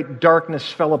dreadful great darkness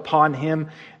fell upon him.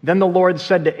 Then the Lord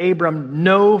said to Abram,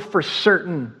 know for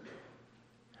certain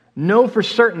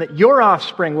that your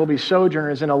offspring will be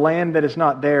sojourners in a land that is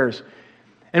not theirs,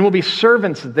 and will be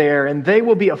servants there, and they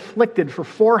will be afflicted for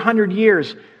 400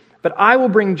 years. But I will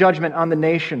bring judgment on the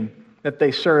nation that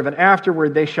they serve, and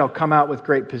afterward they shall come out with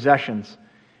great possessions.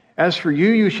 As for you,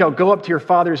 you shall go up to your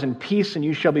fathers in peace, and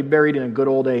you shall be buried in a good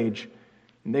old age.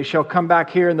 And they shall come back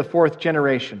here in the 4th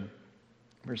generation.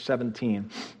 Verse 17.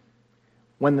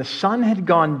 When the sun had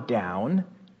gone down,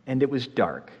 and it was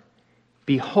dark,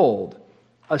 behold,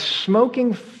 a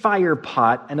smoking fire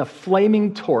pot and a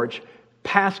flaming torch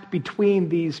passed between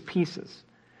these pieces.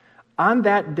 On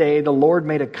that day, the Lord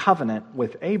made a covenant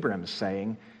with Abram,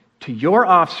 saying, to your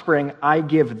offspring I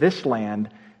give this land,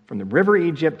 from the river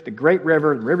Egypt, the great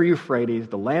river, the river Euphrates,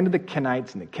 the land of the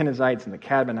Kenites and the Kenizzites and the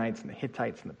Cadmonites and the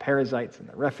Hittites and the Perizzites and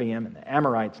the Rephaim and the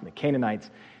Amorites and the Canaanites,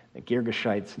 the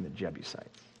Girgashites and the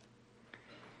Jebusites.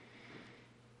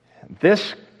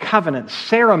 This covenant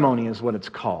ceremony is what it's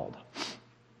called.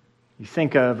 You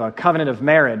think of a covenant of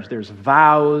marriage, there's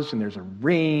vows, and there's a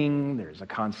ring, there's a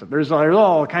concept, there's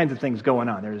all kinds of things going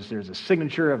on. There's a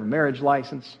signature of a marriage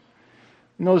license.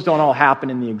 And those don't all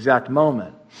happen in the exact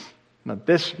moment. But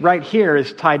this right here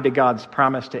is tied to God's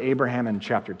promise to Abraham in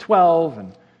chapter 12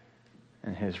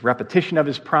 and his repetition of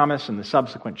his promise in the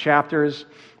subsequent chapters,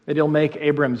 that he'll make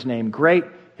Abram's name great,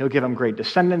 he'll give him great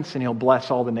descendants, and he'll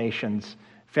bless all the nations,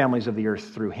 families of the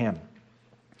earth through him.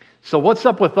 So what's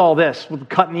up with all this, with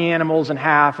cutting the animals in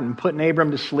half and putting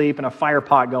Abram to sleep and a fire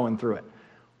pot going through it?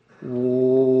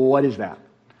 What is that?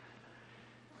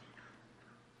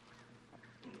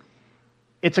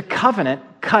 It's a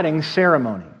covenant-cutting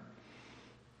ceremony.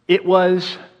 It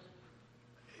was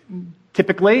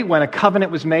typically when a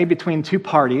covenant was made between two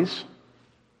parties,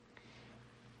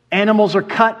 Animals are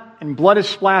cut and blood is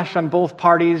splashed on both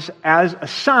parties as a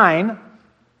sign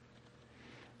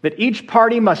that each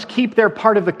party must keep their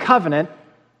part of the covenant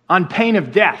on pain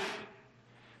of death.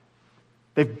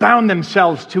 They've bound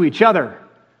themselves to each other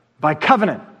by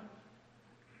covenant.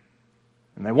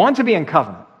 And they want to be in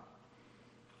covenant.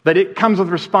 But it comes with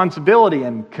responsibility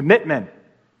and commitment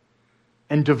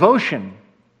and devotion.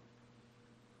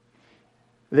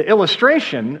 The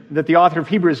illustration that the author of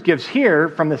Hebrews gives here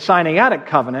from the Sinaitic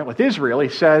covenant with Israel, he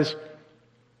says,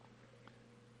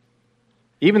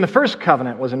 even the first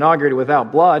covenant was inaugurated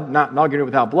without blood, not inaugurated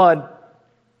without blood.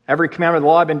 Every commandment of the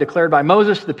law had been declared by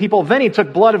Moses to the people. Then he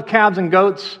took blood of calves and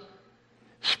goats,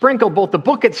 sprinkled both the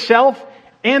book itself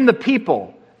and the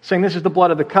people, saying, this is the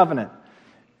blood of the covenant.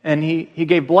 And he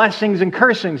gave blessings and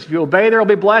cursings. If you obey, there will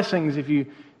be blessings. If you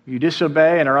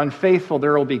disobey and are unfaithful,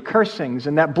 there will be cursings.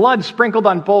 And that blood sprinkled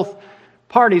on both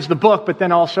parties, the book, but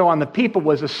then also on the people,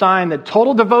 was a sign that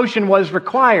total devotion was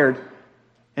required,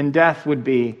 and death would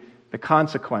be the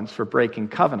consequence for breaking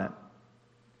covenant.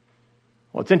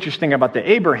 What's interesting about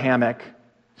the Abrahamic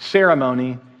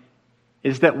ceremony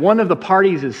is that one of the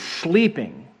parties is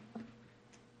sleeping.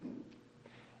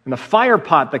 And the fire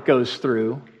pot that goes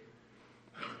through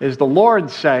is the Lord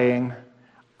saying,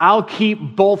 I'll keep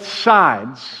both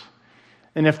sides.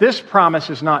 And if this promise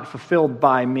is not fulfilled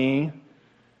by me,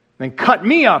 then cut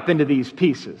me up into these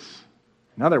pieces.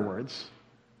 In other words,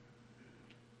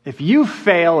 if you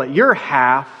fail at your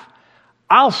half,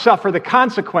 I'll suffer the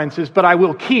consequences, but I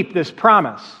will keep this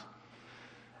promise.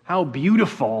 How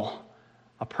beautiful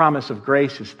a promise of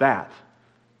grace is that?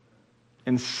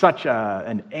 In such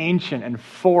an ancient and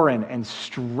foreign and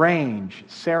strange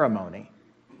ceremony.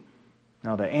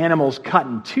 Now, the animals cut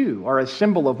in two are a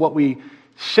symbol of what we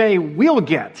say we'll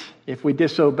get if we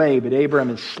disobey, but Abraham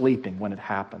is sleeping when it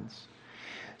happens.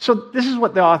 So this is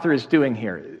what the author is doing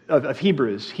here of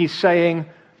Hebrews. He's saying,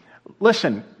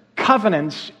 listen,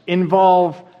 covenants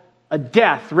involve a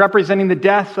death, representing the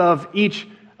death of each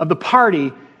of the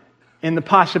party in the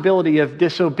possibility of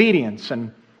disobedience.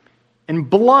 And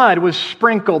blood was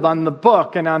sprinkled on the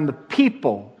book and on the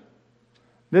people.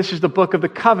 This is the book of the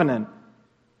covenant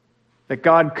that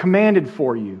God commanded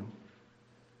for you.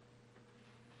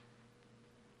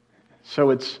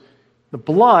 So the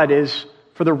blood is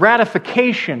for the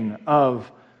ratification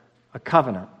of a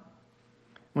covenant.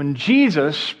 When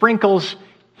Jesus sprinkles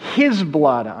His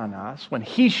blood on us, when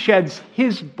He sheds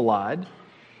His blood,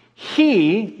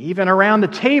 He, even around the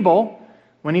table,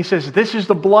 when He says, this is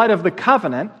the blood of the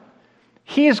covenant,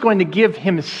 He is going to give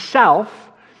Himself.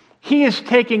 He is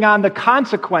taking on the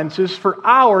consequences for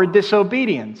our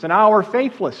disobedience and our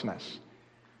faithlessness.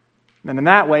 And in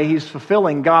that way, He's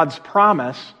fulfilling God's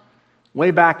promise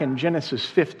way back in Genesis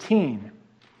 15.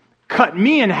 Cut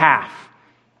me in half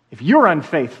if you're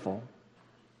unfaithful,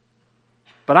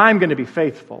 but I'm going to be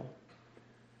faithful.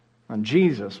 And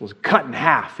Jesus was cut in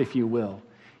half, if you will.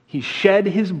 He shed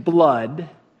His blood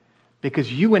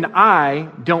because you and I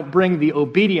don't bring the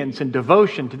obedience and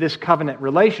devotion to this covenant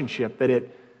relationship that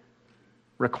it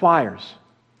requires.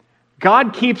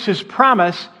 God keeps His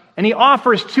promise, and He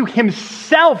offers to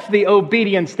Himself the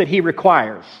obedience that He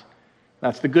requires.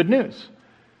 That's the good news.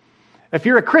 If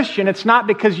you're a Christian, it's not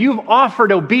because you've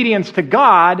offered obedience to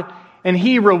God and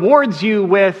He rewards you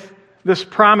with this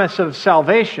promise of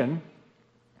salvation.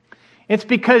 It's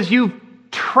because you've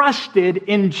trusted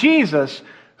in Jesus,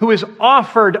 who has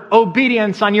offered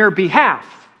obedience on your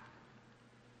behalf.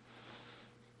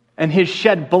 And His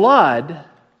shed blood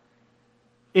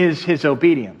is His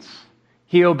obedience.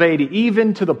 He obeyed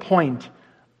even to the point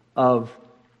of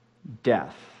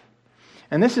death.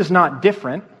 And this is not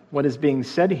different, what is being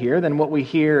said here, than what we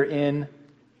hear in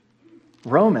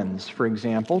Romans, for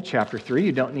example, chapter 3.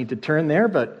 You don't need to turn there,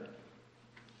 but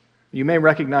you may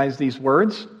recognize these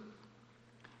words.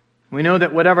 We know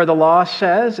that whatever the law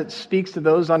says, it speaks to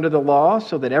those under the law,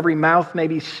 so that every mouth may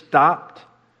be stopped.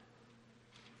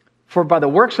 For by the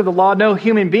works of the law, no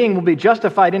human being will be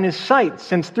justified in his sight,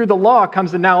 since through the law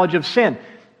comes the knowledge of sin.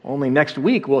 Only next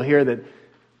week we'll hear that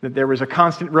there was a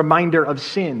constant reminder of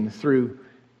sin through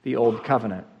the old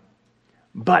covenant.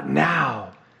 But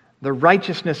now, the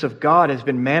righteousness of God has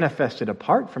been manifested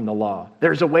apart from the law.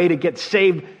 There's a way to get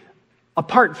saved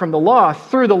apart from the law,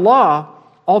 through the law,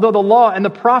 although the law and the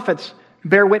prophets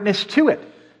bear witness to it.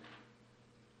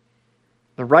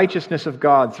 The righteousness of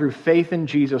God through faith in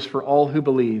Jesus for all who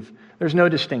believe. There's no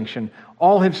distinction.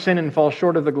 All have sinned and fall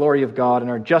short of the glory of God and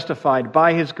are justified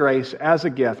by His grace as a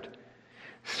gift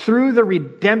through the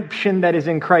redemption that is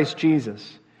in Christ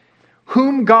Jesus,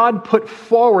 whom God put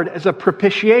forward as a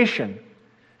propitiation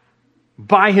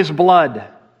by His blood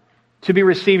to be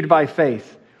received by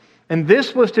faith. And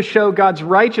this was to show God's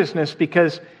righteousness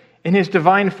because in his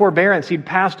divine forbearance he'd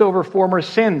passed over former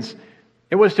sins.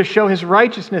 It was to show his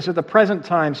righteousness at the present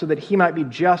time so that he might be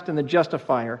just and the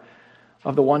justifier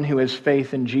of the one who has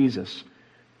faith in Jesus.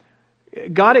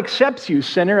 God accepts you,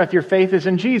 sinner, if your faith is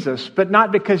in Jesus, but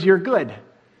not because you're good.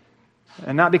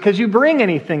 And not because you bring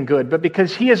anything good, but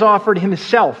because he has offered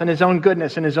himself and his own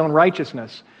goodness and his own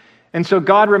righteousness. And so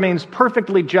God remains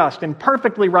perfectly just and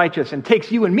perfectly righteous and takes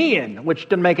you and me in, which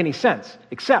doesn't make any sense,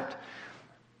 except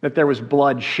that there was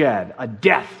blood shed, a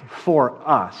death for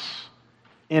us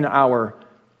in our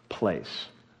place.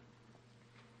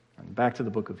 And back to the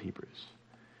book of Hebrews.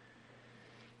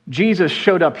 Jesus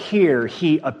showed up here.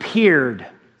 He appeared.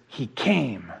 He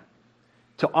came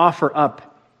to offer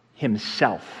up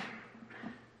himself.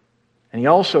 And he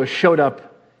also showed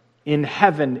up in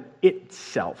heaven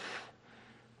itself.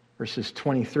 Verses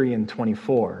 23 and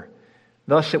 24.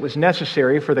 Thus it was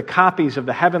necessary for the copies of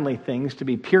the heavenly things to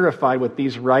be purified with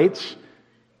these rites.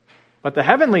 But the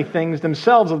heavenly things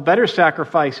themselves with better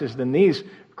sacrifices than these.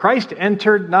 Christ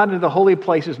entered not into the holy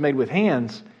places made with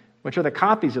hands, which are the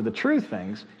copies of the true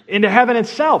things, into heaven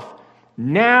itself,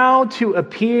 now to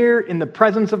appear in the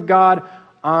presence of God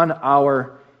on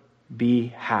our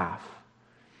behalf.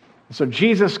 So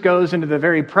Jesus goes into the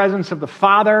very presence of the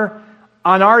Father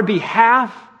on our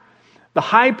behalf. The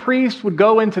high priest would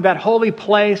go into that holy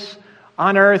place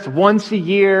on earth once a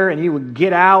year, and he would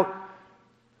get out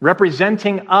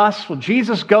representing us. Well,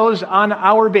 Jesus goes on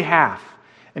our behalf,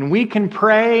 and we can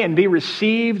pray and be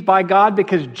received by God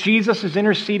because Jesus is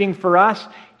interceding for us.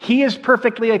 He is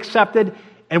perfectly accepted,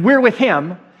 and we're with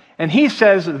him, and he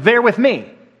says, they're with me.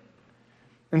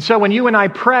 And so when you and I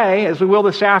pray, as we will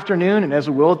this afternoon, and as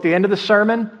we will at the end of the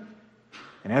sermon,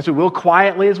 and as we will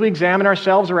quietly as we examine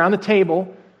ourselves around the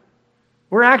table,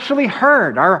 we're actually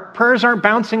heard. Our prayers aren't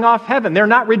bouncing off heaven. They're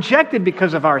not rejected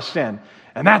because of our sin.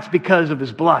 And that's because of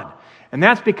his blood. And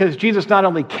that's because Jesus not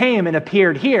only came and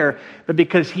appeared here, but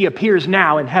because he appears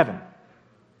now in heaven.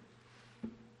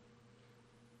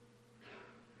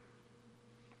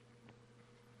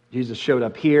 Jesus showed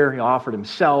up here. He offered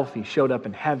himself. He showed up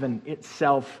in heaven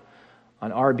itself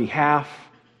on our behalf.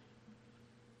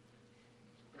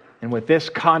 And with this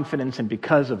confidence and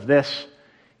because of this,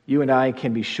 you and I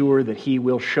can be sure that he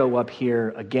will show up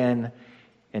here again,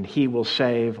 and he will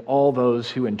save all those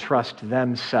who entrust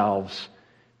themselves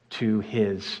to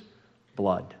his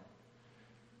blood.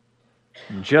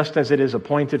 And just as it is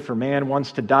appointed for man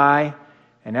once to die,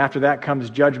 and after that comes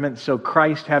judgment, so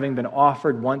Christ, having been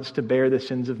offered once to bear the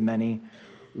sins of many,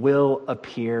 will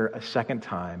appear a second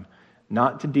time,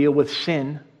 not to deal with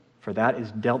sin, for that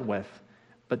is dealt with,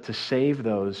 but to save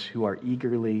those who are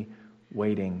eagerly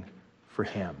waiting for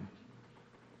him.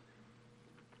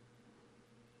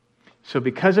 So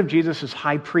because of Jesus'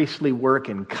 high priestly work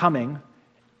in coming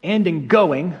and in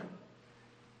going,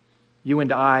 you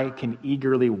and I can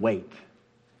eagerly wait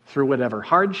through whatever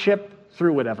hardship,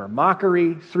 through whatever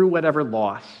mockery, through whatever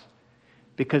loss,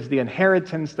 because the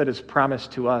inheritance that is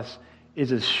promised to us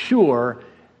is as sure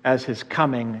as his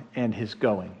coming and his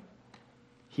going.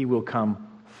 He will come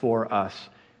for us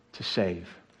to save.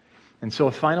 And so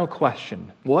a final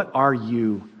question, what are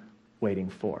you waiting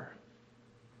for?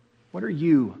 What are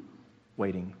you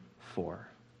waiting for?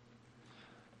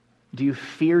 Do you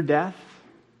fear death?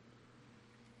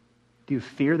 Do you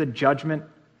fear the judgment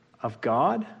of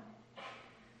God?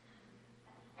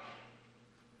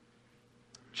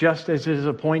 Just as it is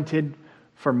appointed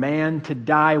for man to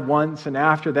die once and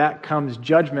after that comes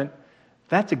judgment,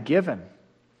 that's a given.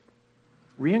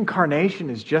 Reincarnation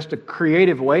is just a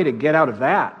creative way to get out of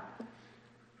that.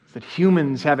 That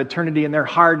humans have eternity in their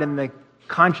heart and the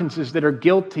consciences that are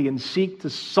guilty and seek to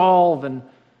solve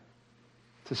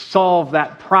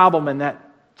that problem and that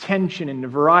tension in a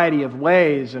variety of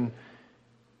ways, and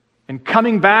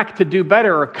coming back to do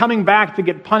better or coming back to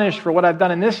get punished for what I've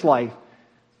done in this life.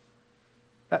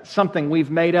 That's something we've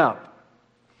made up.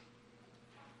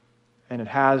 And it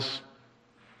has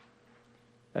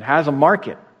a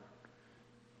market.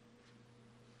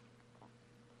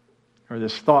 Or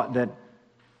this thought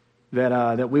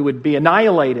that we would be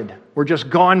annihilated. We're just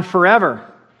gone forever.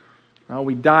 Well,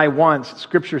 we die once,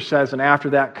 Scripture says, and after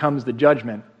that comes the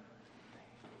judgment.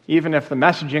 Even if the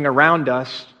messaging around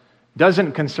us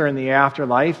doesn't concern the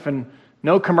afterlife, and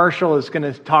no commercial is going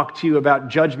to talk to you about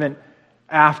judgment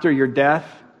after your death.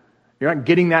 You're not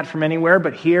getting that from anywhere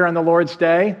but here on the Lord's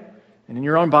Day and in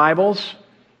your own Bibles.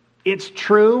 It's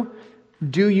true.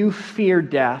 Do you fear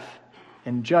death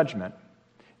and judgment?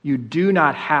 You do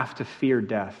not have to fear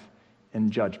death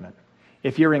and judgment.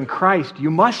 If you're in Christ,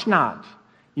 you must not.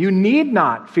 You need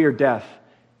not fear death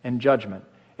and judgment.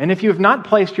 And if you have not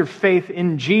placed your faith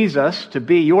in Jesus to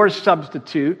be your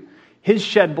substitute, His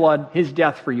shed blood, His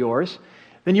death for yours,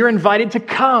 then you're invited to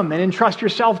come and entrust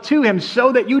yourself to Him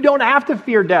so that you don't have to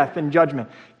fear death and judgment,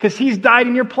 because He's died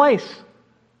in your place.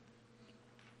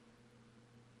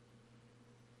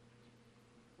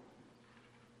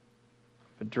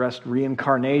 I've addressed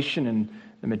reincarnation and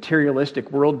the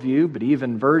materialistic worldview, but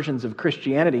even versions of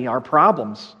Christianity are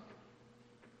problems.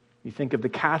 You think of the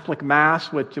Catholic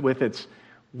Mass with its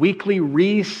weekly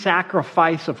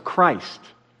re-sacrifice of Christ.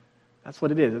 That's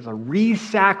what it is. It's a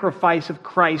re-sacrifice of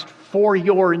Christ for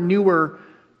your newer,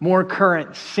 more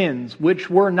current sins, which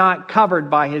were not covered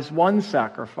by His one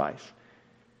sacrifice,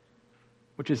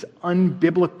 which is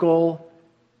unbiblical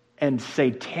and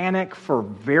satanic for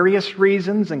various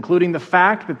reasons, including the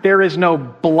fact that there is no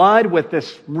blood with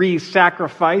this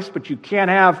re-sacrifice, but you can't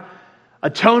have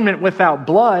atonement without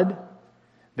blood.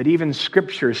 But even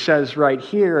Scripture says right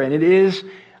here, and it is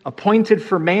appointed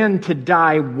for man to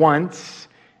die once,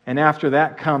 and after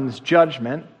that comes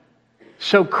judgment.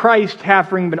 So Christ,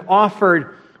 having been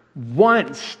offered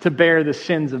once to bear the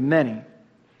sins of many.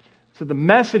 So the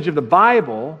message of the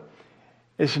Bible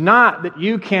is not that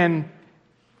you can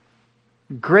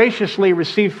graciously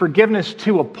receive forgiveness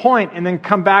to a point and then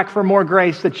come back for more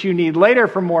grace that you need later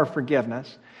for more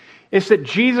forgiveness. It's that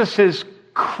Jesus'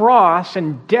 cross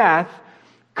and death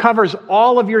covers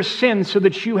all of your sins so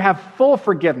that you have full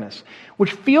forgiveness,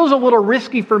 which feels a little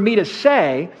risky for me to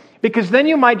say, because then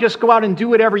you might just go out and do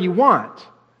whatever you want.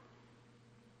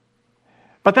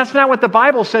 But that's not what the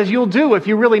Bible says you'll do if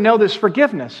you really know this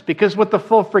forgiveness, because with the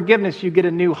full forgiveness you get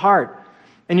a new heart,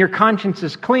 and your conscience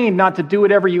is clean, not to do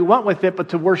whatever you want with it, but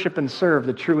to worship and serve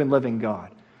the true and living God.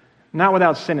 Not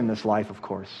without sin in this life, of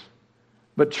course,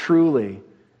 but truly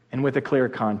and with a clear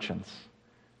conscience.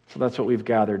 So that's what we've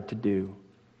gathered to do.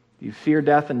 Do you fear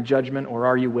death and judgment, or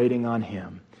are you waiting on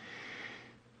Him?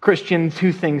 Christian,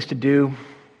 2 things to do.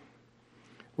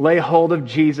 Lay hold of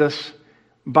Jesus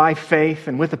by faith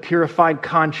and with a purified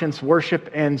conscience,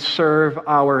 worship and serve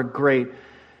our great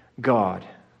God.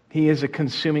 He is a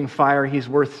consuming fire. He's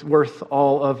worth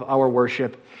all of our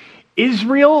worship.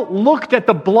 Israel looked at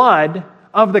the blood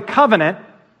of the covenant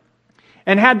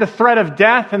and had the threat of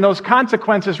death and those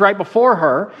consequences right before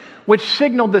her, which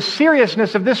signaled the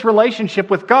seriousness of this relationship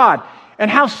with God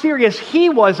and how serious He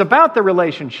was about the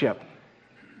relationship.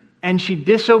 And she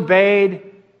disobeyed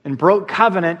and broke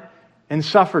covenant and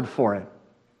suffered for it.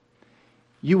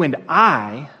 You and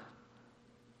I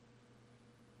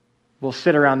will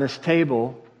sit around this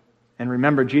table and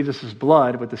remember Jesus'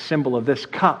 blood with the symbol of this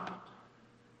cup.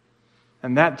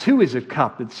 And that too is a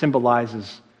cup that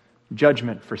symbolizes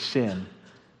judgment for sin,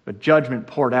 but judgment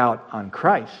poured out on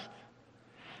Christ.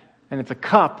 And it's a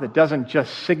cup that doesn't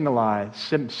just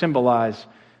symbolize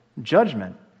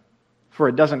judgment, for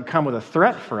it doesn't come with a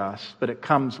threat for us, but it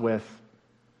comes with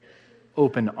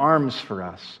open arms for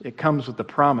us. It comes with the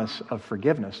promise of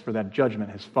forgiveness, for that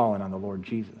judgment has fallen on the Lord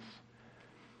Jesus.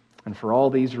 And for all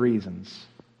these reasons,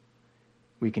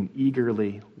 we can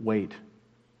eagerly wait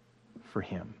for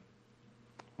Him.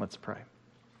 Let's pray.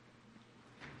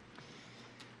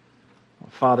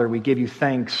 Father, we give You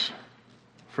thanks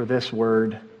for this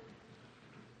word,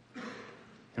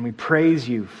 and we praise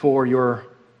You for Your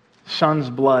Son's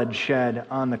blood shed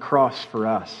on the cross for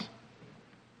us.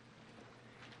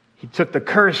 He took the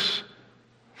curse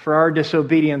for our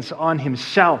disobedience on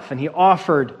Himself, and He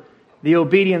offered the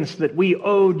obedience that we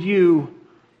owed You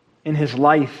in His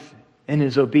life, in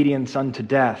His obedience unto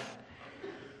death.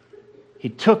 He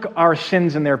took our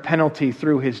sins and their penalty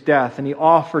through His death, and He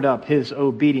offered up His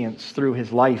obedience through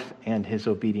His life and His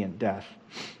obedient death.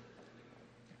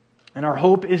 And our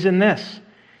hope is in this.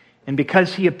 And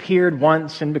because He appeared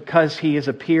once, and because He has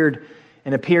appeared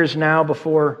and appears now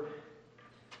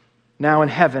in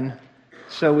heaven,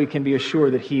 so we can be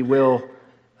assured that He will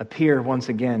appear once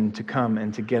again to come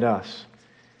and to get us.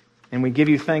 And we give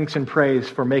You thanks and praise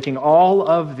for making all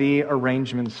of the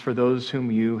arrangements for those whom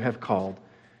You have called.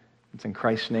 It's in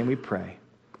Christ's name we pray.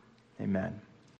 Amen.